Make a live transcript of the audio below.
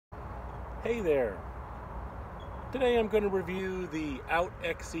Hey there! Today I'm going to review the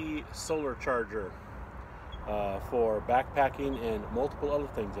OutXE solar charger for backpacking and multiple other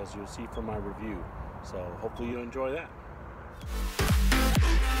things, as you'll see from my review. So hopefully you enjoy that.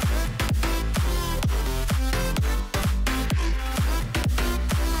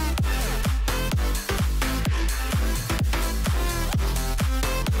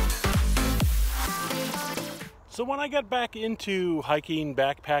 So when I got back into hiking,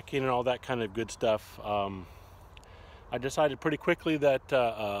 backpacking, and all that kind of good stuff, I decided pretty quickly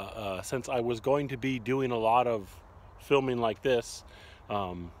that since I was going to be doing a lot of filming like this,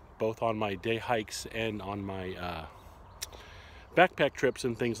 both on my day hikes and on my backpack trips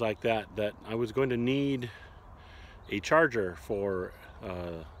and things like that, that I was going to need a charger for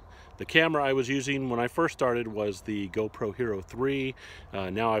the camera I was using when I first started was the GoPro Hero 3.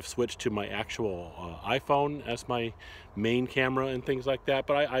 Now I've switched to my actual iPhone as my main camera and things like that,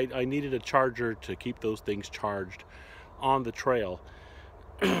 but I needed a charger to keep those things charged on the trail.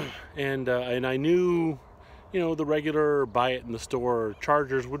 and I knew, the regular buy it in the store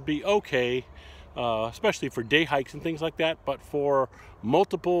chargers would be okay, especially for day hikes and things like that, but for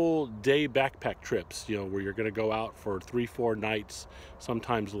multiple day backpack trips, where you're going to go out for 3-4 nights,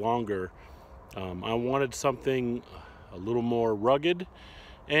 sometimes longer, I wanted something a little more rugged,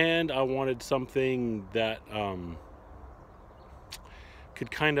 and I wanted something that could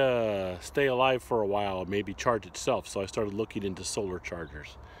kind of stay alive for a while, maybe charge itself. So I started looking into solar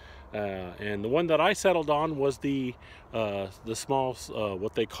chargers. And the one that I settled on was the small,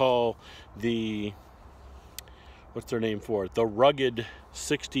 what they call the, what's their name for it? The rugged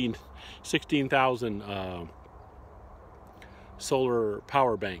 16,000 solar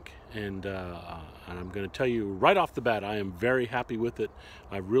power bank. And I'm going to tell you right off the bat, I am very happy with it.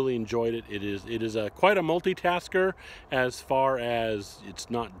 I really enjoyed it. It is quite a multitasker, as far as it's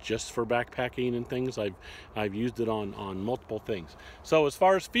not just for backpacking and things. I've used it on multiple things. So as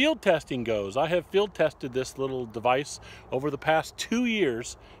far as field testing goes, I have field tested this little device over the past 2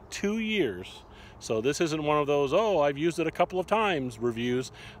 years. 2 years. So this isn't one of those, oh, I've used it a couple of times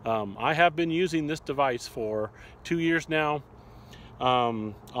reviews. I have been using this device for 2 years now.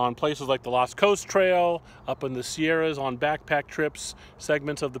 On places like the Lost Coast Trail, up in the Sierras, on backpack trips,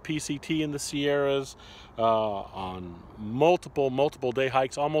 segments of the PCT in the Sierras, on multiple day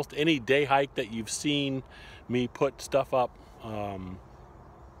hikes, almost any day hike that you've seen me put stuff up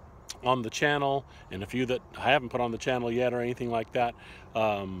on the channel, and a few that I haven't put on the channel yet or anything like that.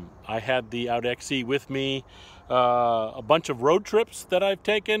 I had the OutXE with me a bunch of road trips that I've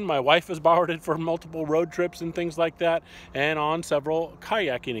taken. My wife has borrowed it for multiple road trips and things like that, and on several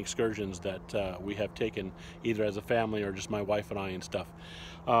kayaking excursions that we have taken either as a family or just my wife and I and stuff.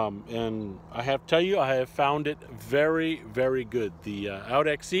 And I have to tell you, I have found it very, very good. The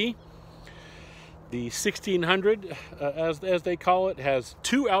OutXE, the 1600, as they call it, has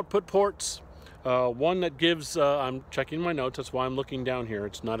 2 output ports. One that gives, I'm checking my notes, that's why I'm looking down here.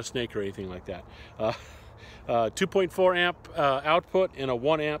 It's not a snake or anything like that. 2.4 amp output and a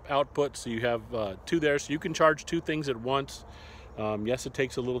 1 amp output, so you have 2 there, so you can charge 2 things at once. Yes, it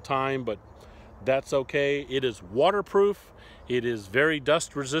takes a little time, but that's okay. It is waterproof. It is very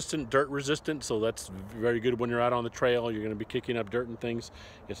dust resistant, dirt resistant, so that's very good when you're out on the trail. You're going to be kicking up dirt and things.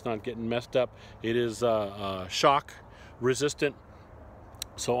 It's not getting messed up. It is shock resistant,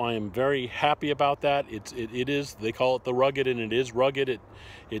 so I am very happy about that. It is, they call it the rugged, and it is rugged.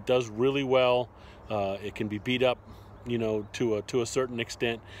 It does really well. It can be beat up, to a certain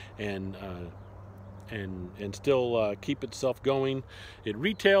extent, and still keep itself going. It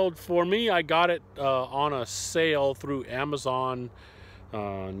retailed for me, I got it on a sale through Amazon,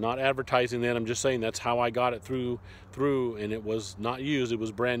 not advertising that, I'm just saying that's how I got it through, and it was not used, it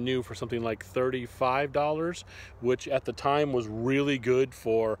was brand new for something like $35, which at the time was really good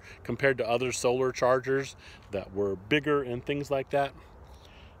for, compared to other solar chargers that were bigger and things like that.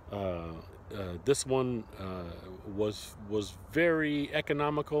 This one was very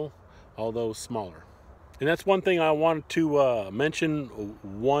economical, although smaller. And that's one thing I wanted to mention.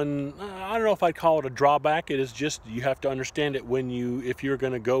 One, I don't know if I'd call it a drawback. It is just, you have to understand it if you're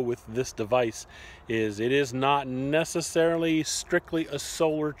going to go with this device, it is not necessarily strictly a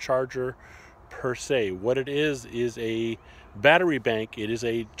solar charger per se. What it is a battery bank. It is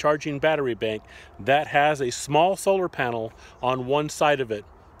a charging battery bank that has a small solar panel on one side of it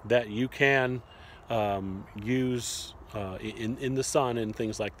that you can use in the sun and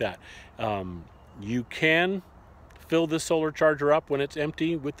things like that. You can fill this solar charger up when it's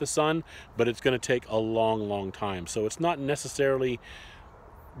empty with the sun, but it's going to take a long time. So it's not necessarily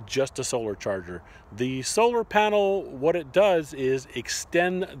just a solar charger. The solar panel, what it does is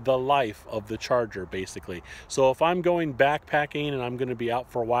extend the life of the charger, basically. So if I'm going backpacking and I'm going to be out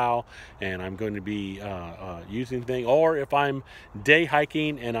for a while and I'm going to be using things, or if I'm day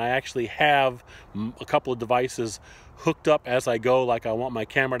hiking and I actually have a couple of devices hooked up as I go, like I want my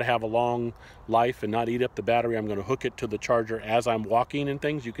camera to have a long life and not eat up the battery, I'm going to hook it to the charger as I'm walking and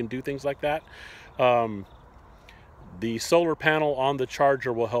things. You can do things like that. The solar panel on the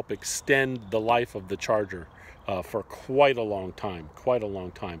charger will help extend the life of the charger for quite a long time,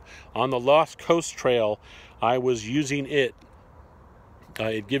 On the Lost Coast Trail, I was using it.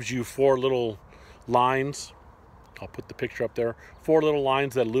 It gives you 4 little lines. I'll put the picture up there. 4 little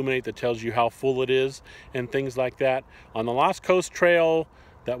lines that illuminate, that tells you how full it is and things like that. On the Lost Coast Trail,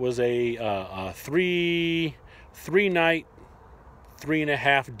 that was a 3-night,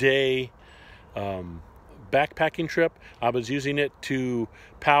 3.5 day backpacking trip. I was using it to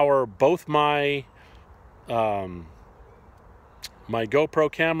power both my my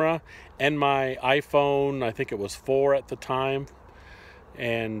GoPro camera and my iPhone. I think it was 4 at the time,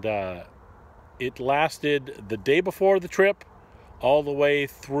 and it lasted the day before the trip all the way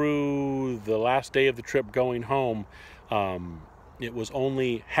through the last day of the trip going home. It was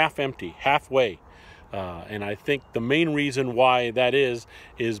only half empty, halfway. And I think the main reason why that is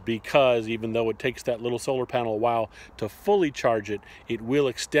because even though it takes that little solar panel a while to fully charge it, it will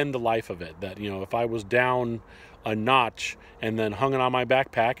extend the life of it. That, you know, if I was down a notch and then hung it on my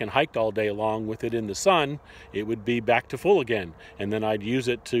backpack and hiked all day long with it in the sun, it would be back to full again. And then I'd use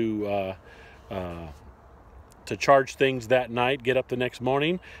it to charge things that night, get up the next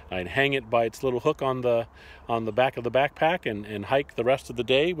morning, I'd hang it by its little hook on the back of the backpack and hike the rest of the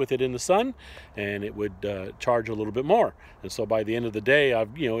day with it in the sun, and it would charge a little bit more. And so by the end of the day,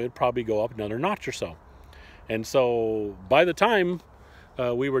 it'd probably go up another notch or so. And so by the time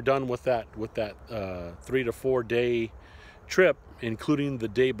we were done with that 3 to 4 day trip, including the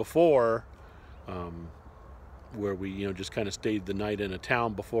day before, where we just kind of stayed the night in a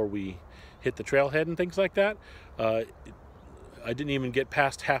town before we hit the trailhead and things like that, I didn't even get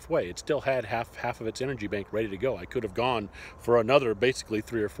past halfway. It still had half of its energy bank ready to go. I could have gone for another basically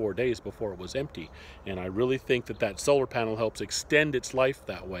 3 or 4 days before it was empty. And I really think that solar panel helps extend its life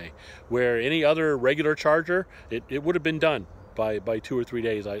that way, where any other regular charger, it would have been done by 2 or 3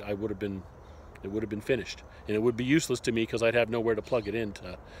 days. It would have been finished, and it would be useless to me because I'd have nowhere to plug it in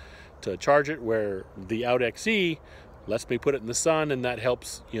to charge it, where the OutXE lets me put it in the sun, and that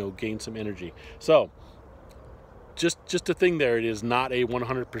helps gain some energy. So just a thing there, it is not a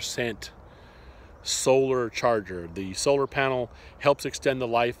 100% solar charger. The solar panel helps extend the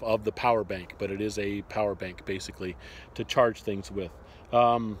life of the power bank, but it is a power bank basically to charge things with.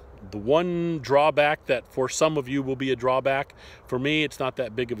 The one drawback that for some of you will be a drawback, for me it's not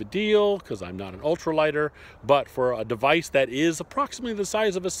that big of a deal because I'm not an ultralighter, but for a device that is approximately the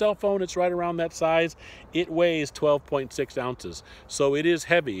size of a cell phone, it's right around that size, it weighs 12.6 ounces. So it is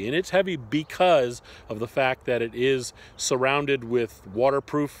heavy, and it's heavy because of the fact that it is surrounded with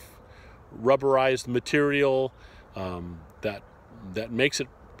waterproof rubberized material that makes it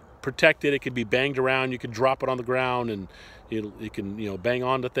protected. It can be banged around. You can drop it on the ground, and it can bang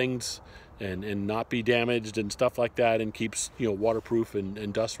onto things and not be damaged and stuff like that, and keeps waterproof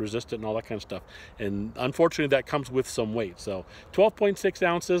and dust resistant and all that kind of stuff. And unfortunately, that comes with some weight. So 12.6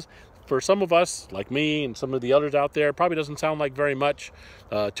 ounces for some of us, like me and some of the others out there, probably doesn't sound like very much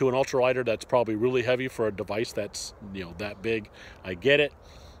to an ultralighter. That's probably really heavy for a device that's that big. I get it.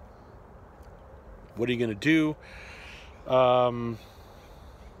 What are you going to do?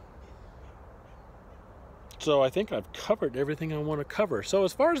 So I think I've covered everything I want to cover. So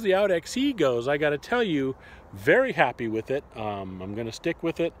as far as the OutXE goes, I got to tell you, very happy with it. I'm going to stick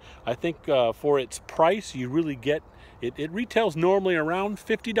with it. I think for its price, you really get it. It retails normally around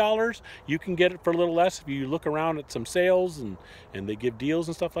 $50. You can get it for a little less if you look around at some sales and they give deals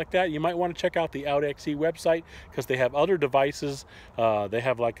and stuff like that. You might want to check out the OutXE website because they have other devices. They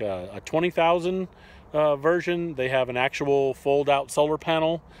have like a 20,000 version. They have an actual fold-out solar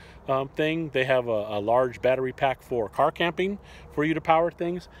panel thing. They have a large battery pack for car camping for you to power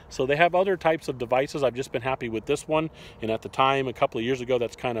things. So they have other types of devices. I've just been happy with this one, and at the time a couple of years ago,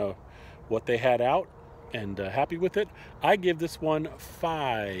 that's kind of what they had out, and happy with it. I give this one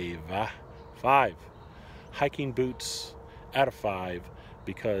 5 hiking boots out of 5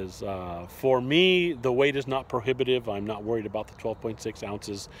 because for me the weight is not prohibitive. I'm not worried about the 12.6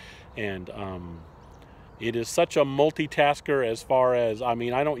 ounces, and it is such a multitasker as far as, I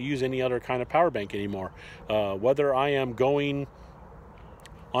don't use any other kind of power bank anymore. Whether I am going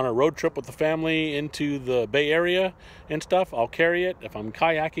on a road trip with the family into the Bay Area and stuff, I'll carry it. If I'm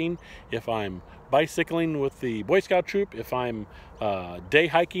kayaking, if I'm bicycling with the Boy Scout troop, if I'm day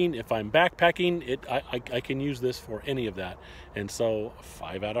hiking, if I'm backpacking, I can use this for any of that. And so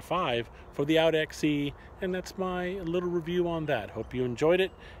 5 out of 5 for the Out XC, and that's my little review on that. Hope you enjoyed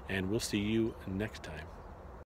it, and we'll see you next time.